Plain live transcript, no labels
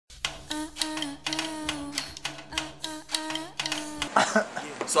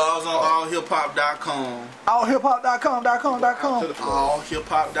So I was on allhiphop.com. Allhiphop.com.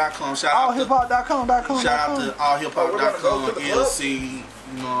 Allhiphop.com. Shout out to allhiphop.com, LC, you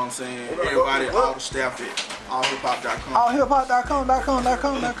know what I'm saying? Everybody, all the staff at allhiphop.com.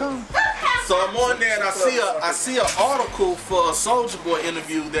 Allhiphop.com. So I'm on there and I see an article for a Soulja Boy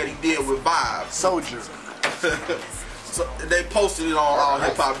interview that he did with Vibes. Soulja. So they posted it on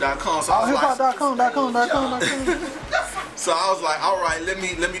allhiphop.com. So allhiphop.com. So I was like, all right, let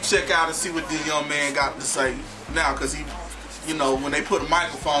me check out and see what this young man got to say now, cause he, you know, when they put a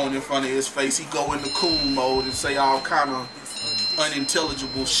microphone in front of his face, he go into coon mode and say all kind of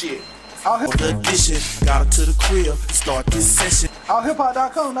unintelligible shit. On the edition, got her to the crib, start this session.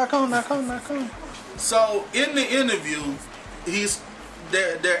 Allhiphop.com. So in the interview,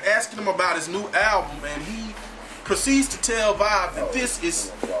 they're asking him about his new album, and he proceeds to tell Vibe that this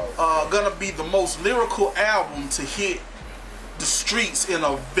is gonna be the most lyrical album to hit the streets in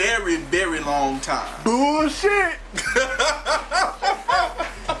a very, very long time. Bullshit.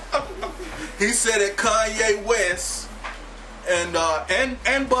 He said that Kanye West and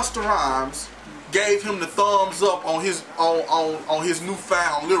Busta Rhymes gave him the thumbs up on his on his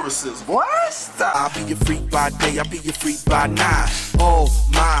newfound lyricism. What? Stop. I'll be your freak by day, I'll be your freak by night. Oh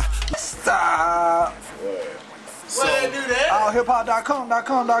my. Stop. So, allhiphop.com.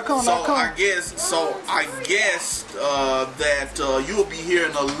 So I guess that you'll be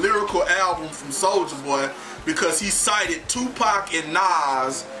hearing a lyrical album from Soulja Boy, because he cited Tupac and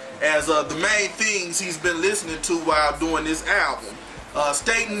Nas as the main things he's been listening to while doing this album,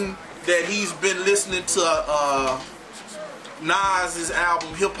 stating that he's been listening to Nas's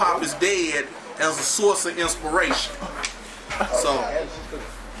album Hip Hop Is Dead as a source of inspiration.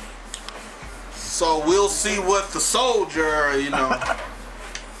 So we'll see what the soldier, you know,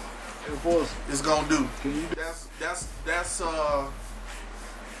 is gonna do. That's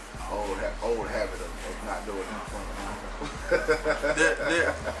old habit of not doing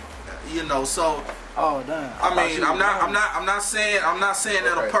it. You know, so oh damn. I mean, I'm not saying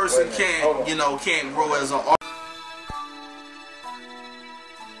that a person can't grow as an artist.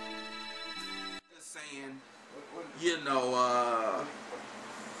 Saying, you know,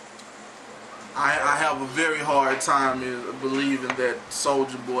 I have a very hard time in believing that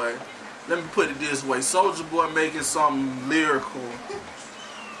Soulja Boy, let me put it this way, Soulja Boy making something lyrical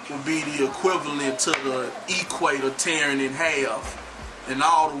would be the equivalent to the equator tearing in half and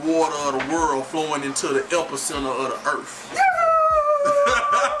all the water of the world flowing into the epicenter of the earth.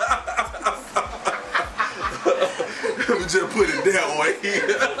 Let me just put it that way.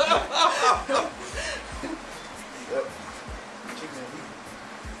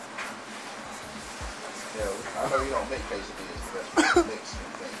 I know you don't make quesadillas, but mix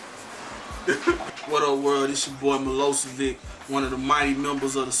thing. What up, world? It's your boy Milosevic, one of the mighty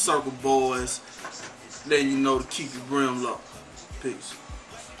members of the Circle Boyz. Letting you know to keep your brim low. Peace.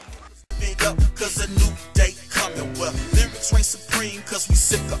 Big up, cause a new day coming. Well, lyrics reign supreme, cause we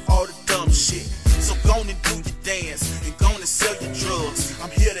sick of all the dumb shit. So go and do your dance, and go and sell your drugs.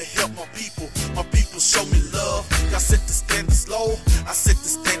 I'm here to help my people show me love.